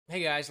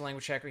Hey guys,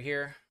 Languagehacker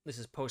here. This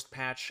is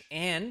post-patch,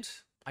 and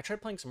I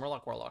tried playing some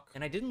Murloc Warlock,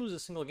 and I didn't lose a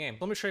single game.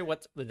 Let me show you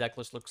what the deck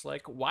list looks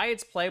like, why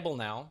it's playable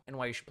now, and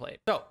why you should play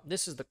it. So,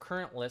 this is the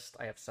current list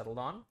I have settled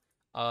on,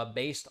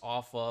 based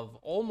off of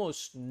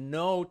almost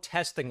no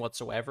testing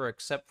whatsoever,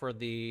 except for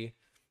the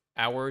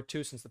hour or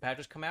two since the patch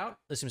has come out.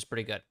 This seems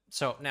pretty good.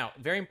 So, now,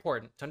 very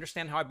important, to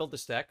understand how I built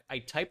this deck, I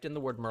typed in the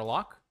word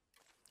Murloc,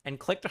 and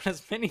clicked on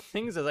as many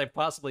things as I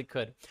possibly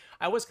could.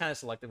 I was kind of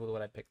selective with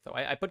what I picked, though.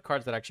 I put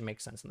cards that actually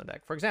make sense in the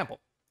deck. For example,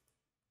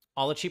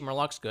 all the cheap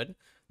Murloc's good.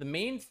 The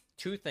main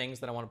two things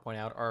that I want to point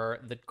out are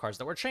the cards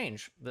that were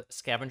changed. The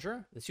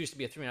Scavenger. This used to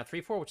be a 3-mana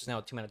 3/4, which is now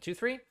a 2-mana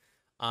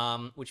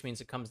 2/3, which means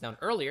it comes down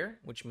earlier,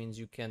 which means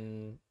you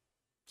can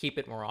keep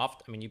it more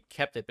often. I mean, you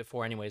kept it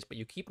before anyways, but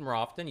you keep it more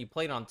often. You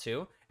play it on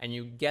 2, and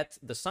you get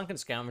the Sunken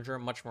Scavenger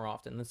much more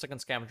often. The Sunken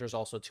Scavenger is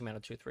also a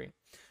 2-mana 2/3.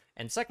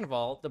 And second of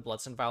all, the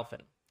Bloodstone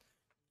Valfin.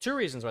 Two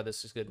reasons why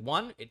this is good.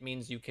 One, it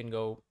means you can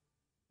go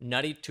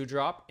nutty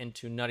 2-drop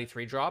into nutty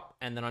 3-drop,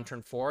 and then on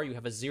turn 4, you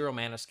have a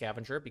 0-mana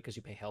Scavenger because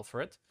you pay health for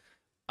it.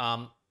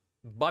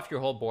 Buff your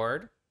whole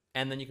board,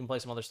 and then you can play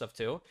some other stuff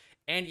too.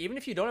 And even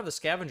if you don't have the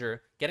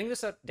Scavenger, getting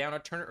this down a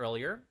turn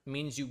earlier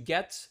means you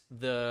get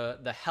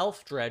the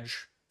health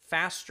dredge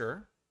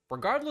faster.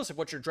 Regardless of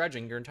what you're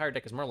dredging, your entire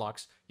deck is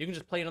Murlocs. You can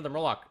just play another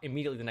Murloc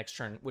immediately the next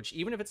turn, which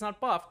even if it's not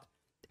buffed,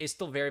 is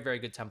still very, very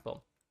good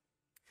tempo.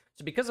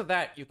 So because of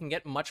that, you can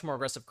get much more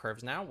aggressive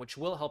curves now, which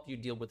will help you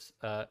deal with,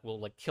 will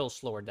like kill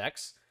slower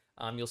decks.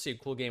 You'll see a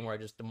cool game where I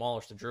just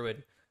demolished the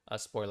Druid,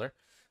 spoiler.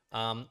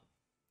 But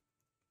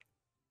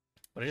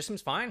it just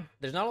seems fine.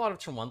 There's not a lot of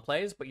turn 1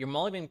 plays, but you're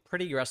mulliganing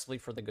pretty aggressively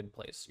for the good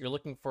plays. You're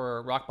looking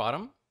for Rock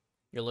Bottom.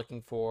 You're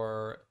looking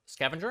for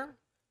Scavenger.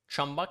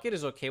 Chum Bucket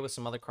is okay with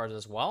some other cards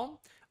as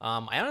well.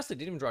 I honestly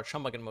didn't even draw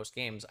Chum Bucket in most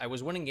games. I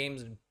was winning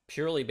games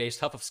purely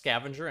based off of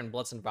Scavenger and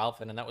Bloodstone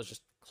Valfin, and that was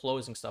just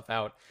closing stuff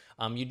out.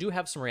 You do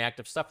have some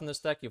reactive stuff in this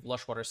deck. You have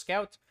Lushwater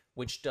Scout,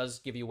 which does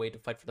give you a way to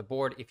fight for the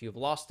board if you've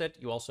lost it.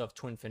 You also have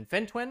Twin Fin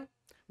Twin,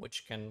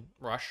 which can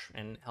rush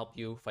and help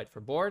you fight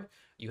for board.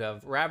 You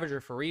have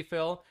Ravager for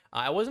refill.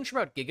 I wasn't sure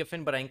about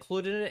Gigafin, but I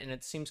included it, and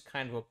it seems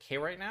kind of okay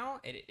right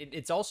now.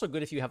 It's also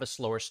good if you have a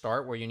slower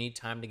start where you need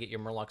time to get your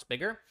Murlocs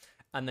bigger,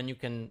 and then you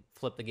can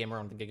flip the game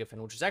around with the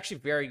Gigafin, which is actually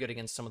very good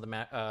against some of the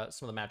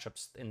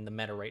matchups in the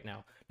meta right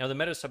now. Now, the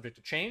meta is subject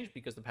to change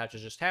because the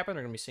patches just happened.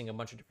 We're going to be seeing a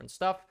bunch of different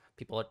stuff.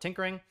 People are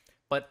tinkering.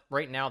 But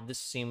right now, this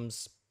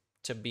seems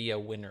to be a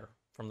winner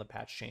from the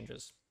patch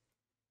changes.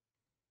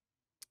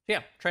 So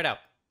yeah, try it out.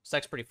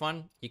 Stack's pretty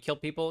fun. You kill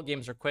people,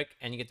 games are quick,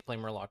 and you get to play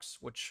Murlocs,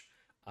 which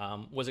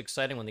was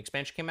exciting when the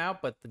expansion came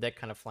out, but the deck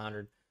kind of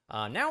floundered.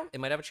 Now, it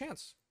might have a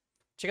chance.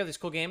 Check out these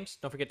cool games.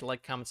 Don't forget to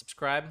like, comment,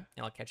 subscribe,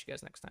 and I'll catch you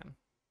guys next time.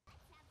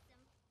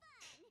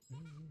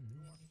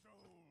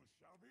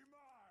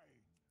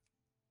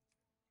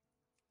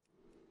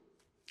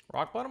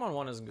 Rock Bottom on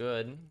 1 is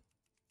good. Do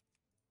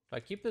I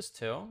keep this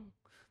too?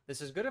 This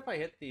is good if I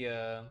hit the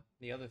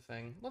other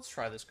thing. Let's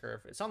try this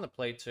curve. It's on the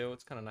plate too.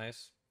 It's kind of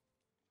nice.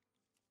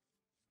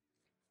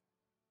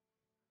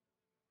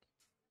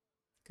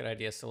 Good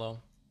idea, Silo.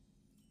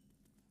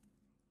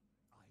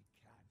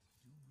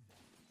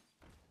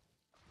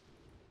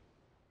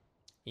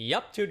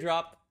 Yup,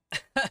 2-drop.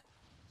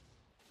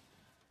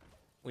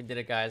 We did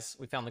it, guys.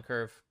 We found the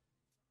curve.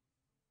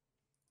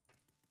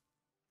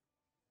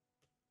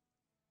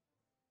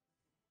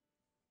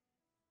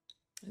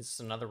 Is this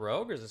another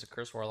rogue, or is this a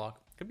Curse Warlock?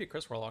 Could be a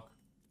Curse Warlock.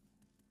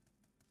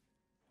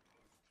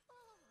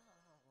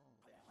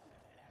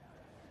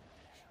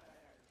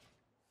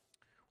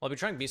 Well, I'll be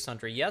trying Beast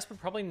Hunter. Yes, but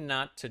probably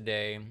not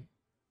today.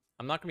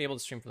 I'm not going to be able to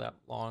stream for that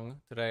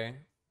long today.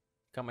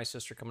 Got my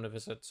sister coming to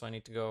visit, so I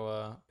need to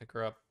go pick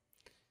her up.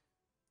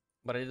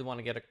 But I did want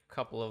to get a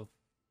couple of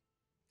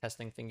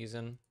testing thingies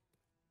in.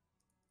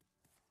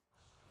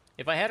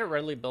 If I had it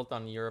readily built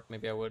on Europe,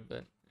 maybe I would,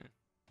 but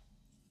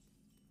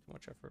too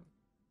much effort.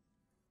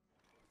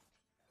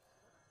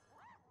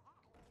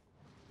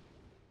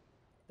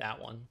 That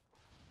one.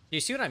 Do you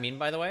see what I mean,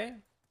 by the way?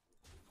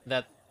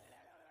 That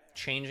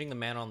changing the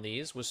mana on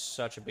these was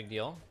such a big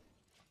deal.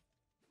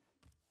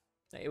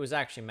 It was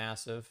actually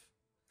massive.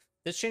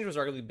 This change was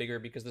arguably bigger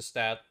because the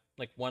stat,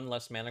 like 1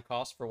 less mana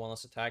cost for 1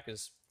 less attack,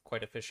 is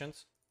quite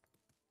efficient.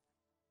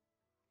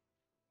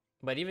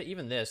 But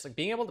even this, like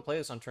being able to play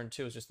this on turn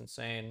 2 is just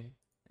insane.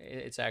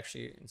 It's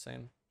actually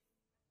insane.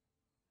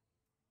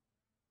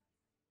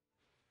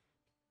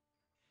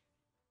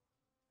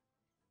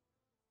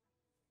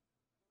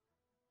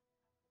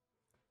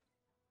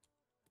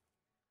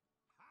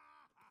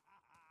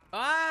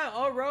 Ah,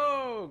 oh,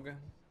 rogue!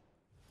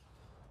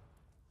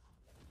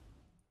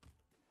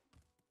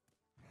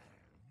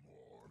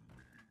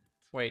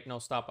 Wait, no,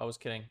 stop. I was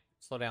kidding.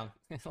 Slow down.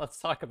 Let's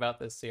talk about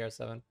this,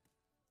 CR7.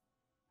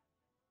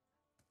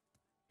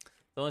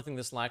 The only thing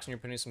this lacks when you're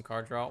putting some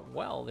card draw,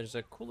 well, there's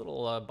a cool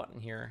little button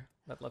here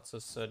that lets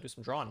us do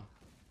some drawing.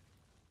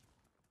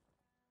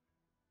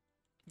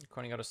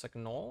 Coining out a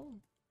second null.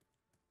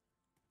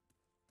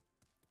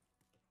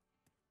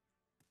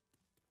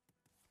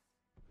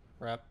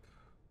 Rep.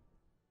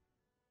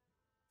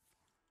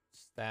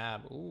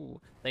 Stab. Ooh.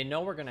 They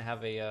know we're going to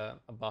have a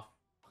buff.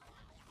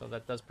 So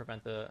that does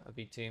prevent a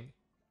VT.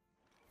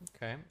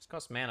 Okay, this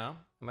costs mana.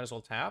 I might as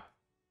well tap.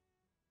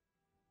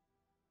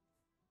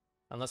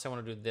 Unless I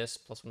want to do this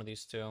plus one of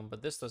these two.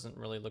 But this doesn't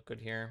really look good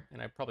here.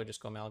 And I'd probably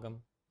just go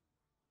Amalgam.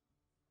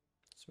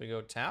 So we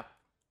go tap.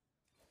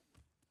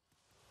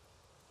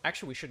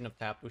 Actually, we shouldn't have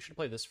tapped. We should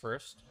play this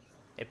first.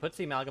 It puts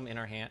the Amalgam in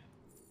our hand.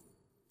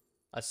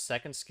 A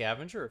second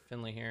Scavenger or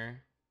Finley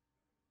here?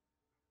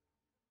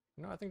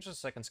 No, I think just a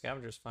second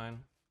Scavenger is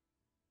fine.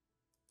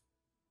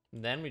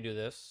 Then we do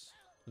this.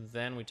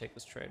 Then we take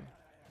this trade.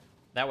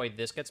 That way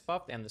this gets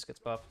buffed and this gets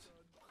buffed.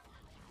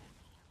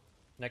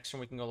 Next turn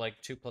we can go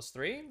like 2+3. It's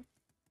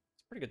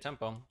a pretty good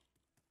tempo.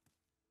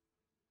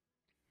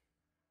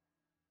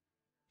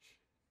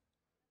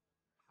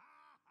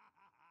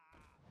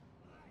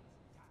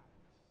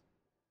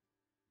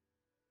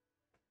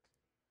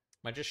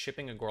 Am I just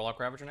shipping a Gorlock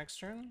Ravager next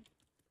turn?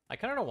 I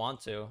kind of don't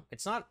want to.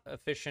 It's not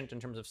efficient in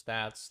terms of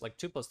stats. Like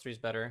 2+3 is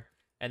better.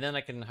 And then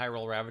I can high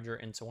roll Ravager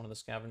into one of the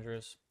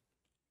Scavengers.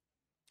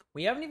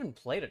 We haven't even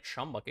played a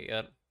Chum Bucket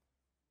yet.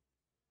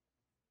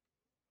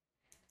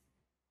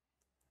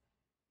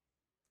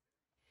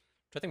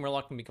 Do I think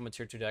Murloc can become a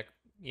tier 2 deck?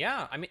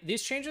 Yeah, I mean,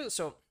 these changes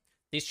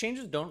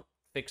don't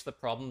fix the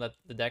problem that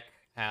the deck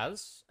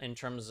has in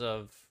terms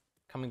of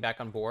coming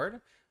back on board.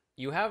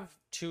 You have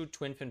 2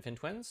 Twin Fin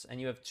Twins, and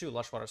you have 2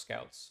 Lushwater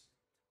Scouts.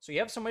 So you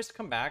have some ways to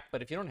come back,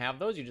 but if you don't have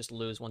those, you just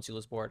lose once you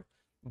lose board.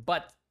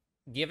 But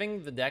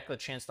giving the deck the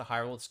chance to high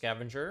roll with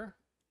Scavenger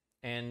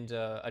and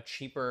a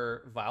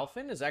cheaper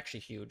Vilefin is actually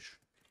huge.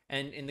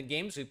 And in the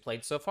games we've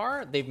played so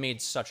far, they've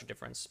made such a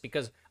difference.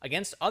 Because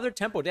against other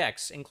tempo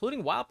decks,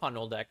 including Wild Pawn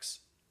Null decks,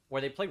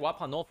 where they played Wild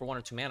Pawn Null for 1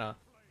 or 2 mana,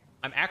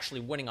 I'm actually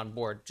winning on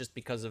board just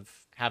because of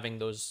having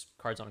those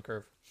cards on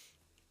curve.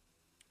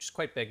 Which is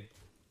quite big.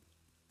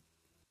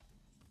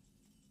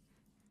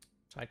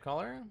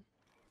 Tidecaller.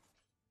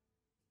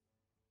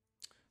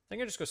 I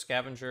think I just go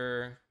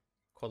Scavenger,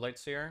 Cold Light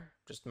Seer,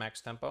 just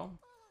max tempo.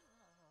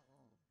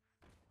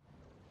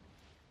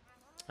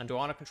 And do I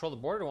want to control the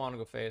board or do I want to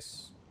go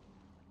face?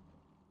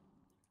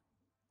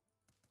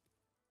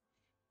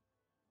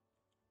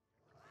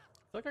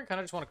 I feel like I kind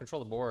of just want to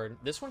control the board.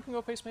 This one can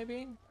go face,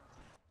 maybe?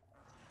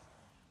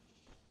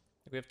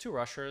 We have 2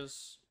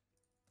 rushers.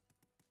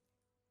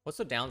 What's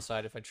the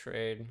downside if I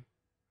trade?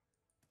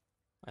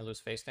 I lose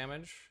face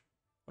damage.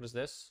 What is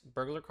this?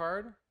 Burglar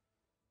card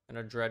and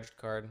a dredged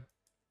card.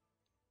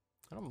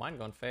 I don't mind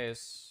going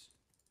face.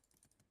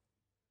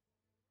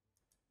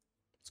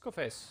 Let's go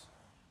face.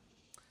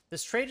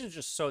 This trade is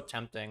just so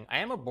tempting. I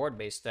am a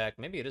board-based deck.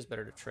 Maybe it is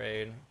better to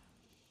trade.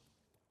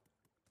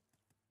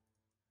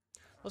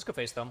 Let's go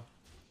face, though.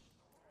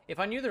 If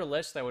I knew their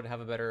list, I would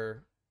have a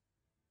better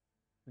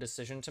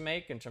decision to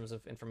make in terms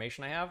of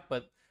information I have.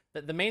 But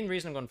the main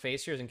reason I'm going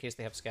face here is in case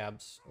they have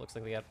scabs. Looks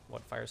like they got,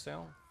 what, Fire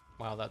Sale?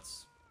 Wow,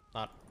 that's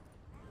not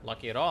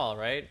lucky at all,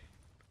 right?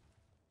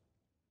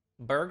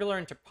 Burglar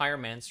into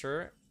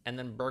Pyromancer, and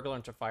then Burglar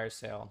into Fire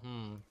Sale.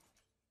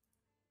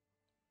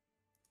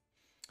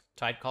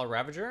 Tidecall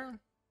Ravager.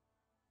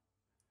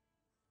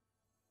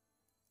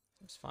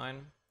 Seems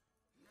fine.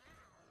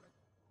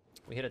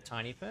 We hit a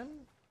Tiny Fin.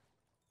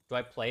 Do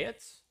I play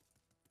it?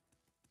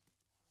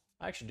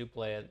 I actually do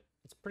play it.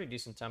 It's pretty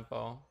decent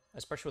tempo,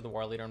 especially with the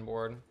War Leader on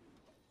board.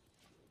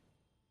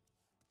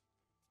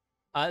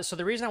 So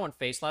the reason I went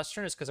face last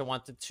turn is because I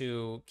wanted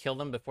to kill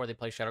them before they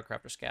play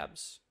Shadowcraft or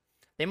Scabs.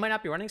 They might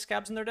not be running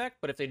Scabs in their deck,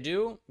 but if they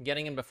do,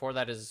 getting in before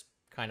that is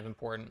kind of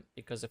important.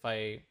 Because if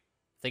they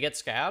get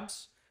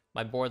Scabs,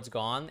 my board's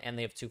gone, and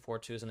they have 2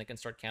 4/2s, and they can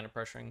start counter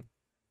pressuring.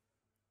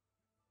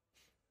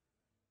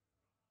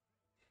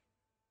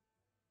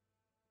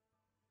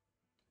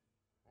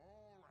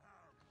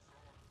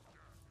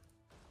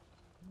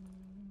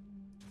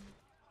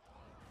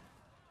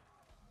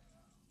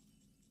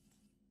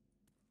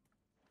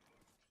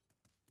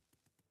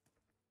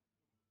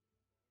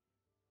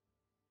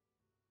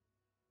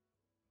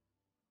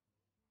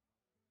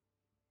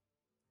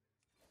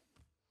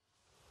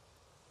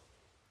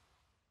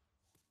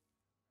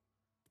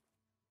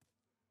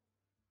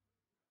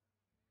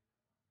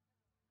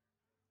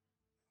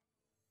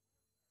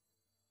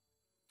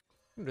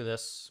 I'm gonna do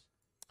this.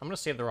 I'm gonna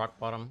save the Rock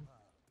Bottom.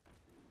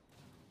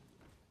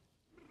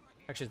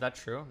 Actually, is that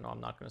true? No, I'm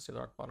not gonna save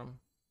the Rock Bottom.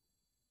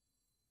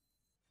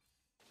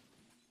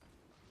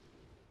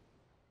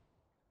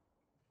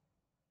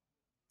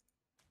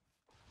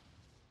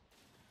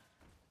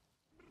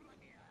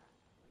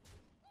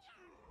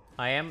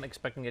 I am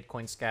expecting to get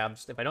Coin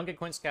Scabs. If I don't get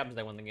Coin Scabs,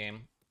 I win the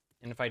game.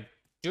 And if I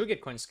do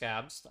get Coin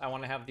Scabs, I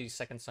want to have the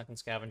second Sunken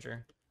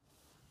Scavenger.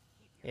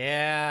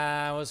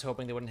 Yeah, I was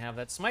hoping they wouldn't have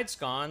that. Smite's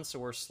gone, so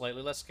we're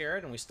slightly less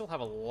scared, and we still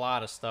have a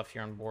lot of stuff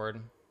here on board.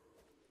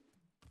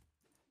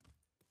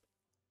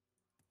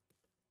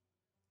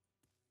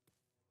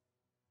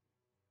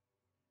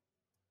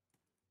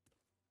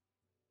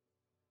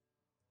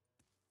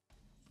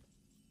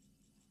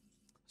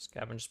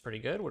 Scavenger's pretty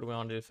good. What do we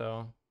want to do,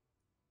 though?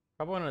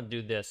 Probably want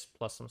to do this,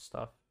 plus some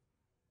stuff.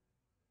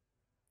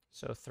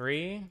 So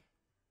 3.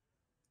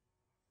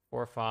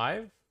 4,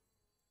 5.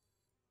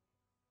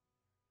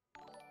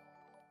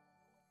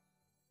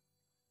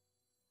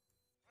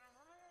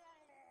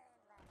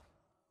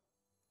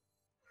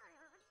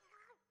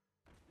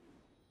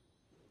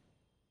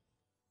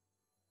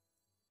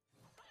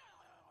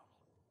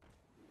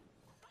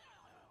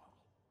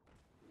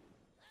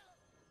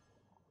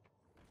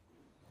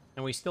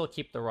 And we still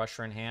keep the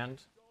rusher in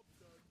hand.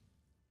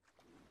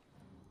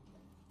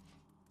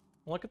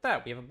 Look at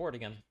that. We have a board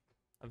again.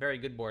 A very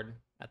good board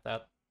at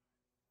that.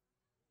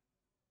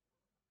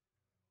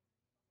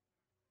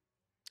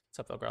 What's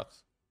up,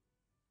 Velgroth?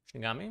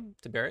 Shinigami?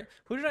 Tiberi?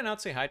 Who did I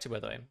not say hi to, by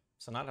the way?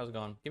 Sanat, how's it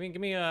going?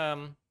 Give me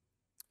a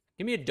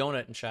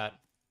donut in chat.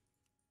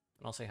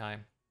 And I'll say hi.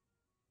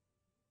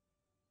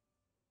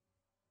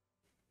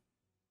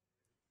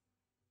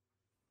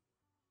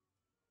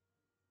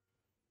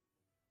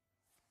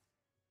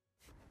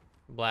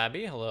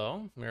 Blabby,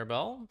 hello.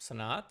 Mirabelle,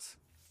 Sanat,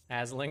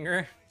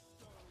 Aslinger,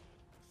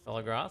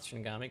 Velgroth,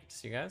 Shinigami, good to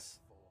see you guys.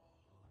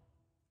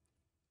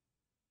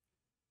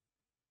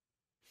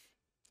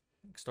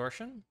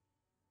 Extortion?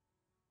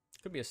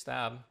 Could be a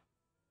stab.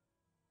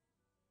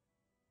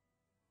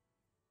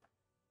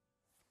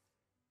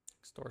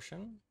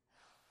 Extortion.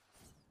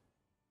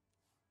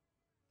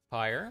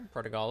 Pyre,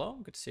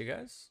 Protogallo, good to see you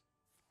guys.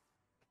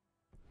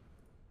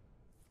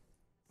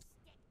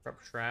 Prep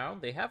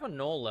Shroud. They have a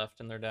Null left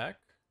in their deck.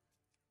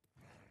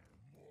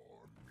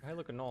 Hey,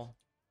 look at Null.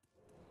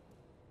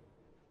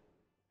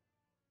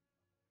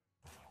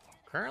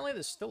 Currently,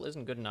 this still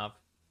isn't good enough.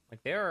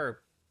 Like,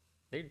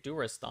 they do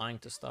risk dying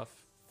to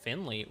stuff.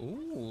 Finley,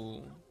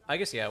 ooh. I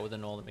guess, yeah, with a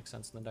Null, that makes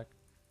sense in the deck.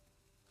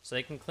 So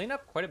they can clean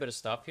up quite a bit of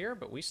stuff here,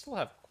 but we still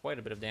have quite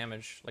a bit of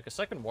damage. Like, a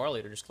second War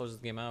Leader just closes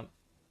the game out.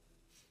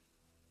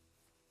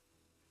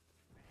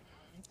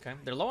 Okay,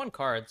 they're low on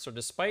cards, so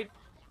despite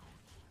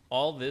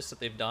all this that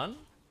they've done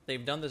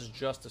this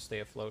just to stay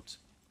afloat.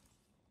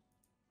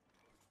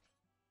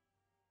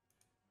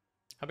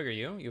 How big are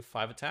you? You have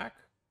 5 attack?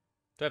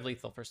 Do I have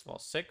lethal, first of all?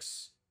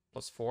 6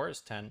 plus 4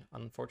 is 10.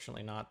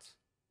 Unfortunately not.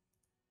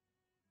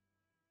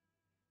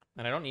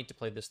 And I don't need to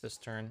play this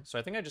turn. So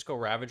I think I just go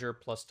Ravager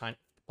plus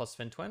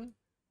Fin Twin.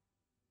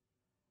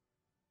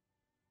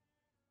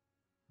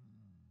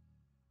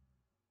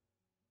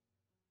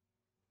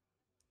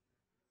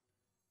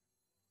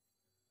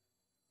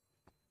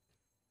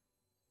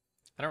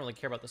 I don't really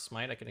care about the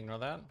smite. I can ignore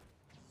that.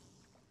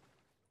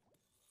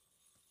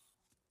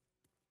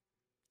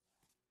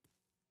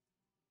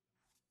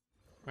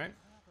 Right?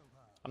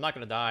 I'm not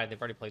going to die. They've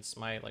already played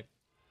smite. Like,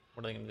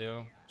 what are they going to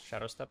do?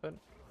 Shadow step it?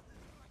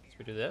 So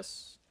we do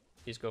this.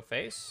 These go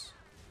face.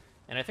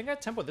 And I think I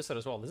tempoed this out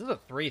as well. This is a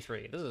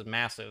 3-3. This is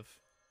massive.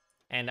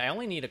 And I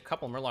only need a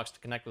couple Murlocs to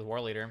connect with War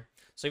Leader.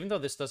 So even though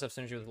this does have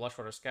synergy with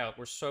Lushwater Scout,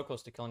 we're so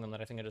close to killing them that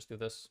I think I just do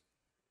this.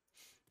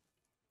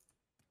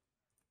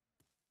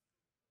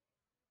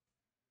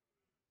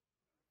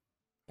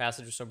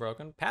 Passage was so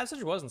broken.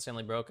 Passage was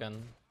insanely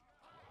broken.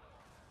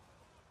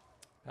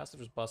 Passage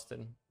was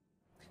busted.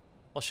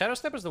 Well, Shadow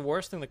Step is the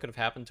worst thing that could have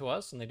happened to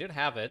us, and they did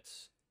have it.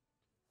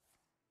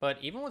 But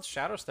even with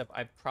Shadow Step,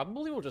 I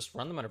probably will just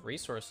run them out of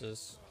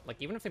resources. Like,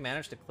 even if they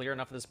manage to clear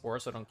enough of this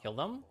board so I don't kill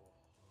them,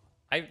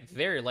 I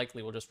very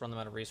likely will just run them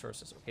out of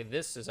resources. Okay,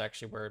 this is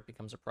actually where it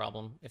becomes a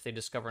problem, if they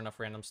discover enough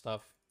random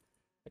stuff.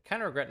 I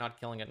kind of regret not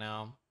killing it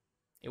now.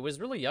 It was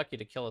really yucky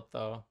to kill it,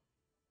 though.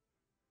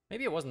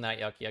 Maybe it wasn't that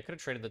yucky. I could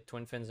have traded the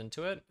Twin Fins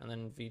into it, and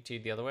then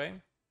VT'd the other way.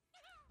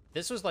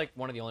 This was, like,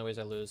 one of the only ways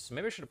I lose, so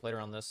maybe I should have played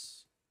around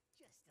this.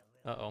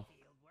 Uh-oh.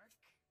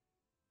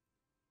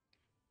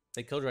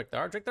 They killed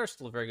Drekthar. Drekthar is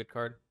still a very good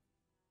card.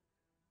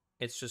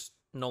 It's just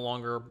no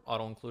longer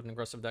auto-include in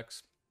aggressive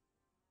decks.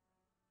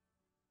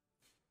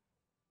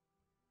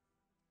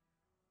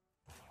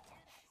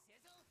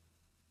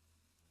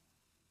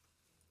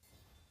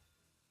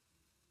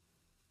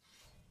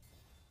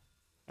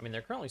 I mean,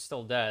 they're currently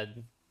still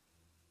dead.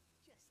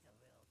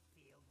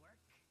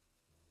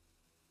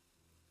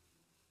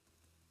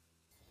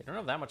 They don't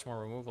have that much more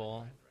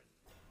removal.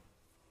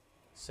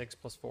 6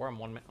 plus 4.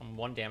 I'm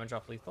one damage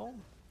off lethal.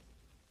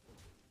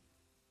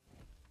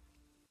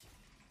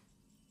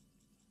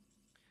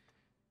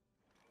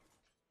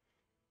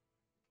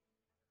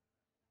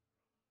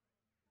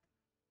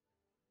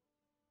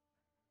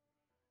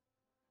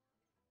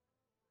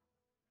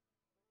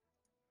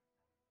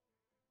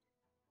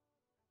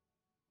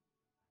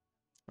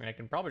 I mean, I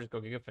can probably just go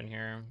Gigafin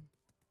here.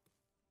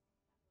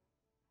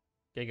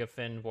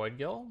 Gigafin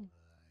Voidgill.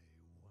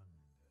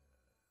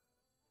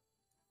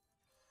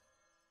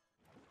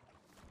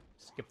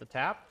 Skip the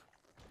tap.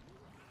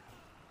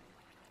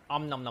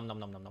 Nom nom nom nom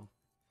nom nom.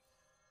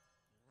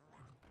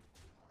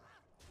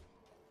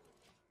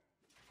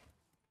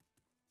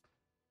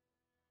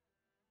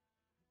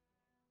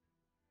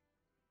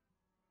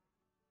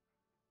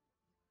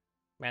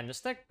 Man, this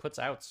deck puts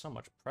out so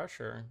much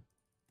pressure.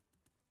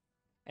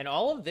 And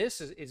all of this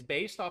is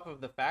based off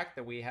of the fact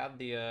that we had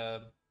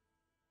the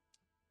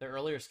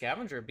earlier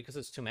Scavenger because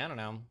it's 2 mana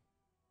now.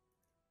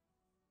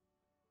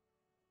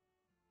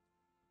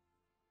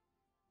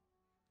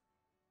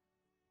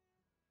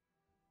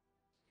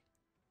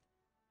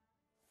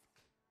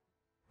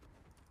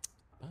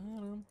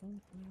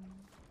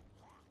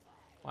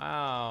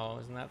 Wow,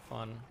 isn't that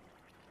fun?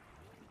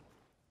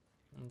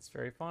 It's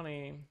very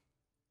funny.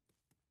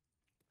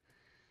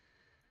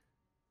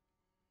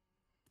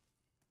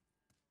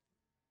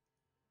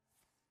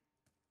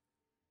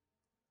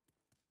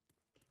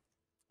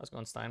 Let's go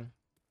on Stein.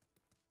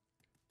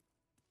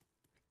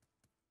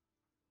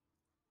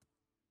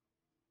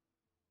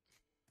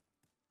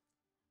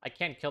 I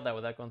can't kill that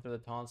without going through the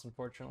taunts,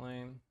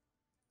 unfortunately.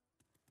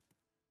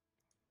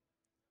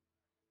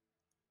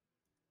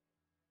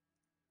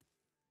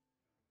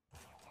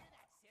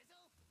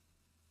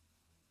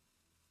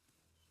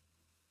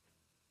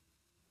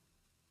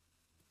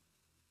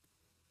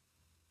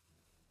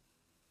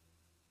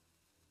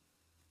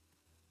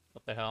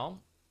 What the hell?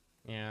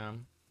 Yeah.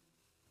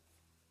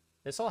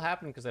 This all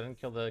happened because I didn't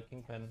kill the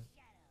Kingpin.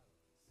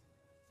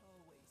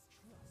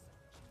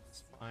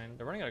 It's fine.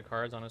 They're running out of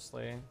cards,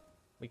 honestly.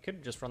 We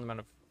could just run them out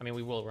of... I mean,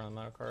 we will run them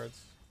out of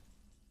cards.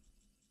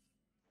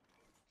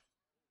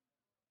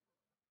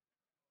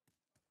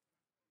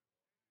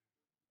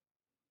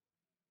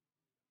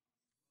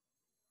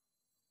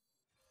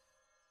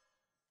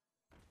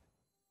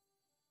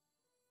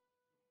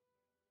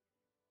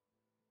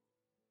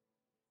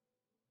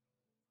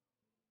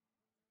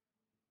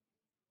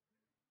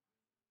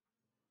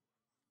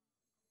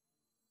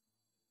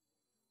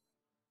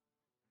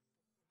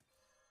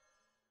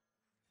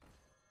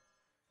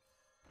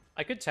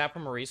 I could tap for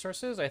more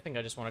resources. I think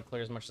I just want to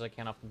clear as much as I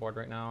can off the board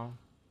right now.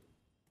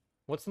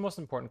 What's the most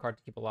important card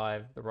to keep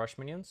alive? The rush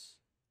minions?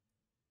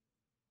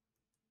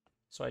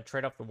 So I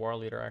trade off the war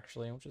leader,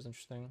 actually, which is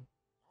interesting.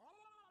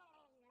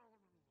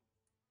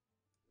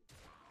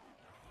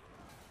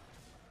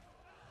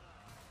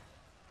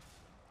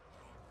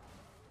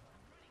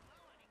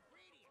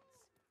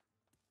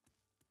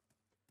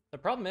 The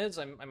problem is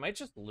I might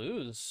just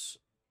lose.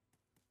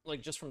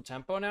 Like, just from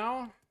tempo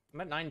now.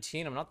 I'm at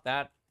 19. I'm not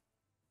that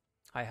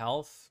high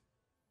health.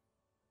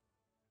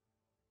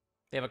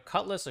 They have a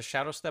Cutlass, a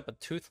Shadow Step, a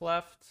Tooth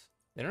left.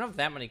 They don't have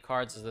that many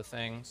cards is the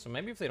thing. So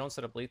maybe if they don't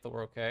set up lethal,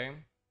 we're okay.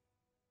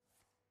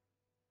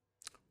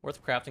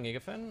 Worth crafting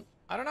Gigafin?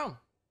 I don't know.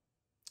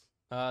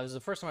 This is the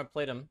first time I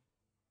played him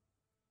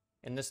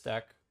in this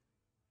deck.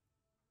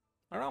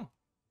 I don't know.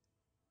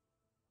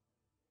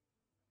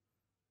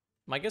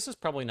 My guess is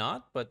probably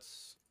not, but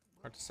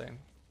hard to say.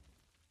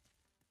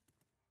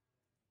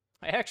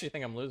 I actually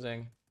think I'm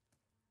losing.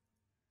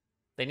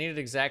 They needed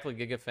exactly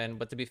Gigafin,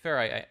 but to be fair,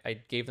 I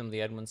gave them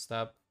the Edmund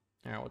step.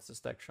 Alright, what's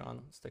this deck, Sean?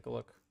 Let's take a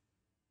look.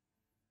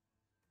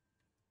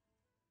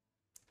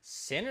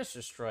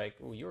 Sinister Strike.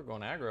 Ooh, you were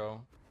going aggro.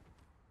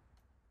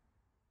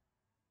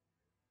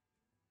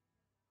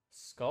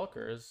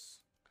 Skulkers.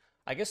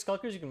 I guess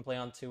Skulkers you can play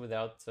on too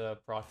without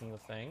proccing the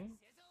thing.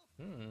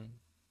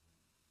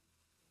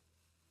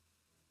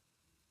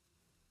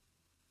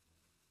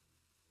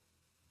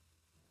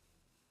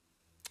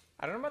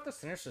 I don't know about the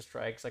Sinister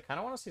Strikes. I kind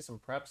of want to see some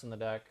preps in the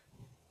deck.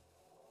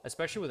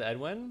 Especially with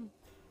Edwin.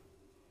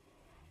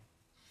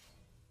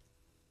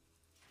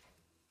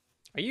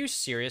 Are you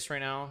serious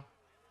right now?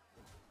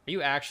 Are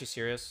you actually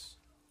serious?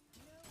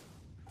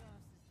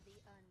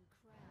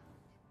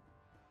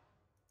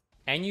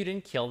 And you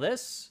didn't kill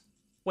this?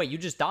 Wait, you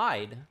just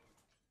died.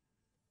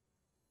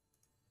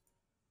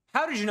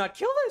 How did you not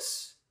kill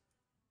this?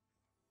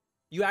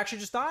 You actually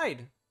just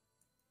died.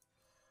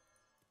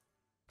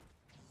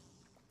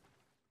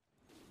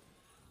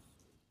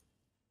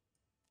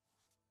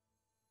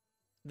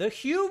 The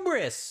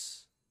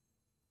hubris.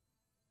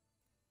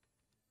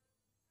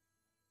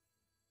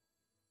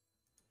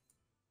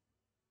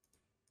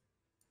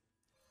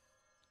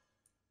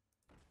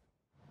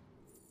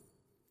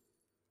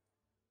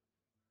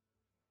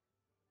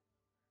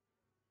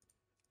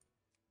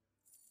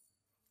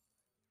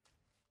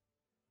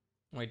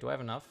 Wait, do I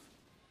have enough?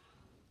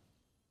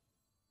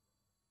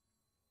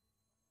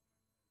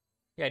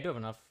 Yeah, I do have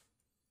enough.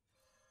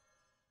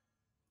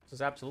 This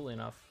is absolutely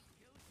enough.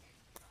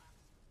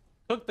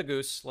 Cook the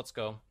goose. Let's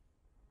go.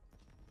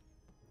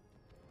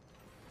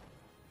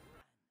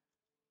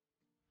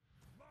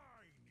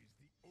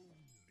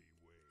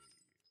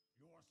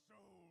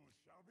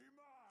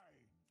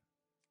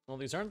 Well,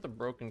 these aren't the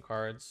broken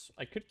cards.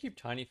 I could keep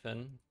Tiny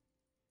Fin.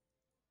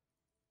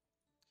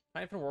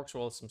 Tiny Fin works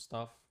well with some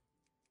stuff.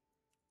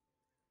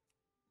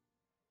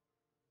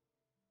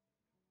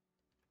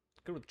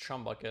 Good with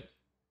Chum Bucket.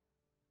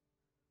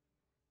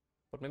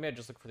 But maybe I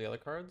just look for the other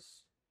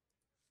cards.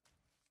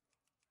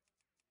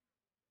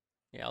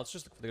 Yeah, let's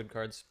just look for the good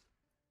cards.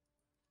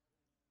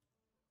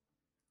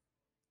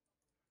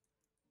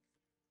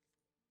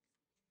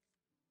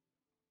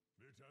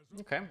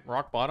 Okay,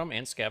 Rock Bottom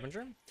and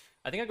Scavenger.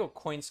 I think I go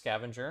Coin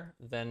Scavenger,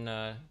 then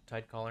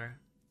Tide Caller.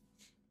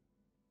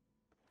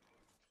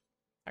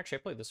 Actually,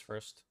 I played this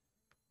first.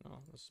 No,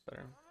 this is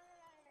better.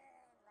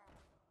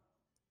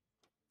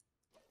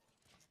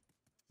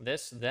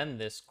 This, then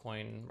this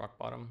coin Rock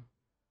Bottom.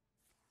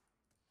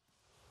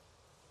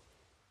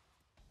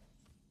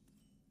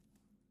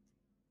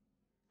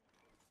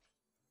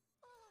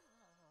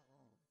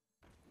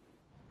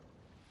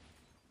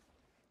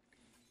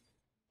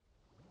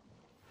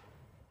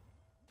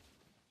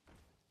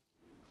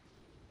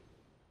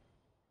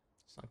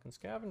 Sunken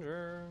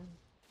Scavenger.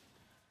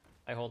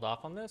 I hold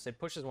off on this. It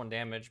pushes 1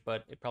 damage,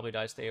 but it probably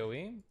dies to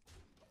AoE.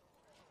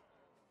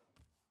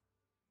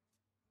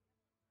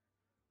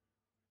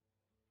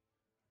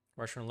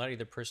 Russian roulette,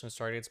 either person who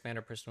started its banned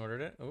or person who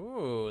ordered it.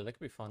 Ooh, that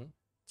could be fun.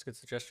 That's a good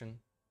suggestion.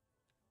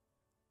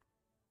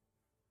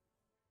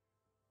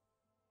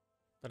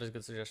 That is a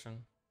good suggestion.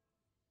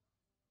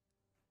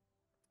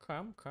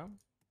 Come.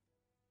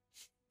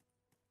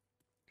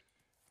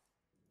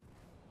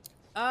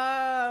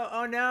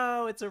 Oh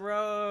no, it's a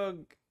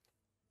rogue.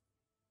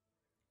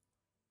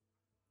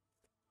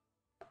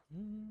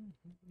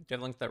 Did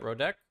I link that rogue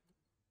deck?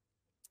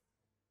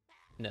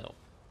 No.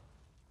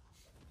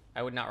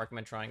 I would not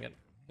recommend trying it.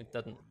 It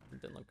didn't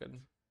look good.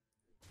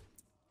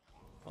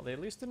 Well, they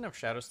at least didn't have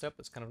Shadow Step.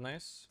 That's kind of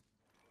nice.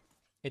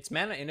 It's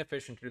mana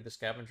inefficient to do the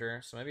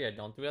Scavenger, so maybe I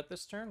don't do that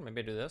this turn.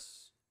 Maybe I do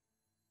this.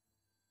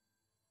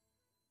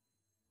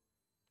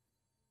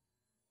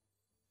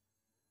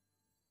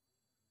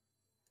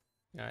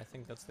 Yeah, I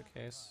think that's the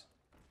case.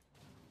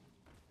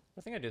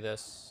 I think I do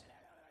this.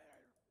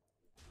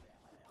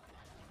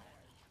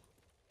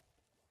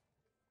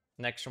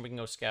 Next turn we can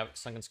go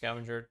Sunken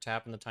Scavenger,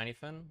 tap in the Tiny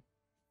Fin.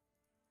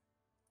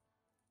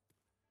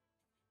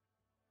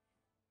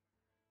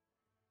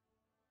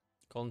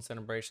 Golden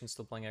Celebration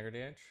still playing Aggro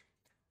DH.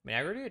 I mean,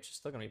 Aggro DH is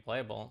still going to be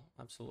playable.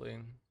 Absolutely.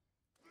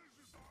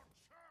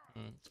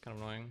 It's kind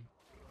of annoying.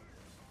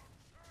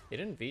 They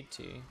didn't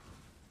VT.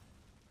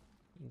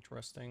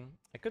 Interesting.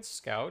 I could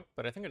scout,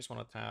 but I think I just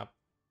want to tap.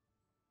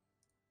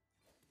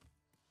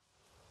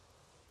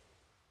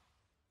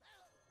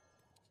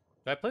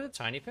 Do I play the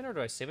Tiny Fin or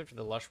do I save it for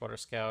the Lushwater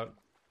Scout?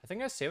 I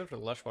think I save it for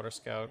the Lushwater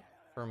Scout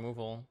for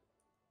removal.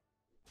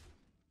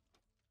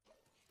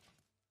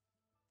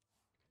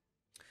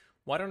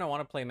 Why don't I want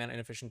to play mana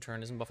inefficient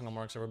turn? Isn't buffing on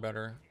Murlocs ever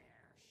better?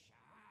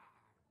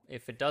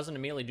 If it doesn't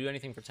immediately do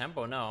anything for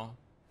tempo, no.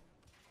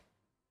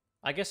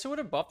 I guess it would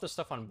have buffed the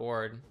stuff on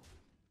board.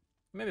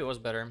 Maybe it was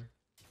better.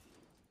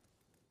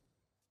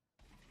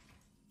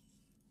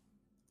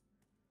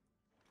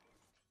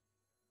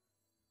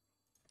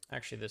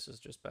 Actually, this is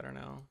just better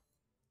now.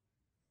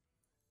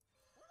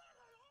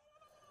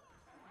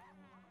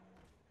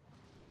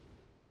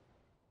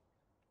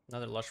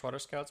 Another Lushwater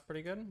Scout's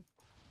pretty good.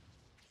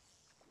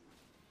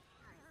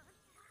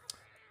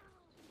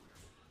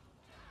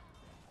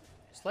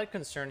 Slight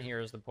concern here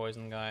is the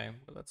poison guy,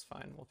 but that's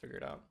fine. We'll figure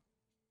it out.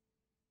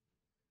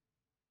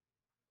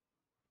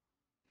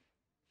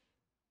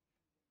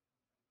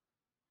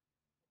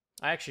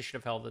 I actually should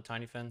have held the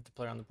Tiny Fin to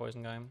play on the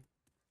poison guy.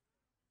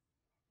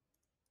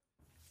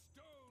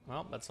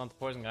 Well, that's not the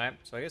poison guy,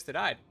 so I guess they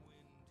died.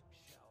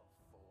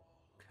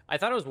 I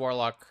thought it was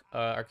Warlock,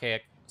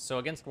 Archaic. So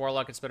against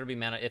Warlock, it's better to be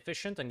mana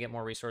efficient and get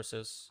more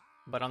resources.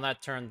 But on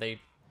that turn, they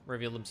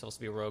revealed themselves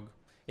to be a rogue.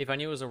 If I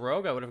knew it was a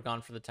rogue, I would have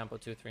gone for the tempo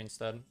 2-3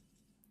 instead.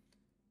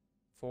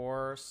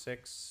 4,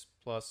 6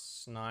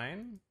 plus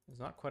 9 is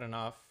not quite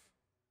enough.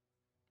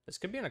 This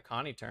could be an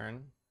Akani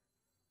turn.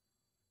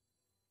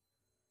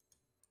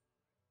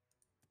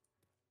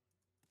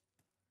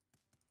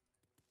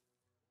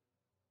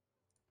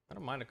 I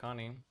don't mind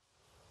Akani.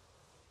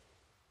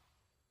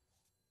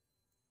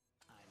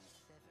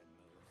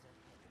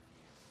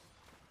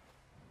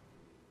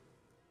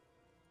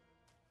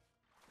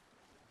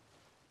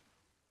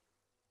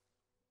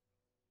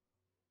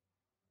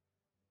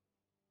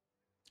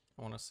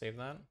 I want to save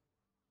that.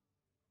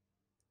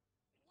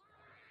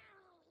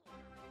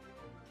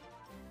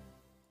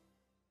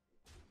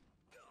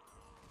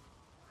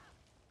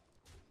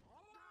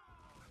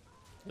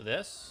 Do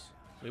this.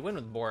 We win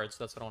with boards,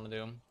 so that's what I want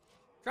to do.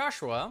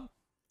 Joshua,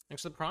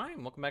 thanks for the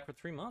Prime. Welcome back for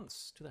 3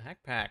 months to the Hack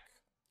Pack.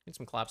 Need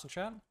some claps in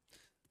chat?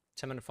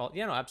 10-minute follow.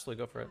 Yeah, no,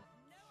 absolutely, go for it.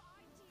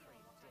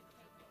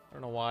 I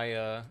don't know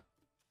why,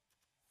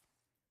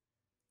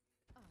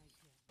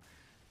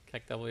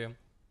 Keck W.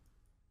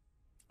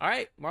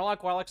 Alright,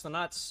 Murloc, Warlock's the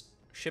nuts.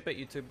 Ship it,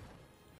 YouTube.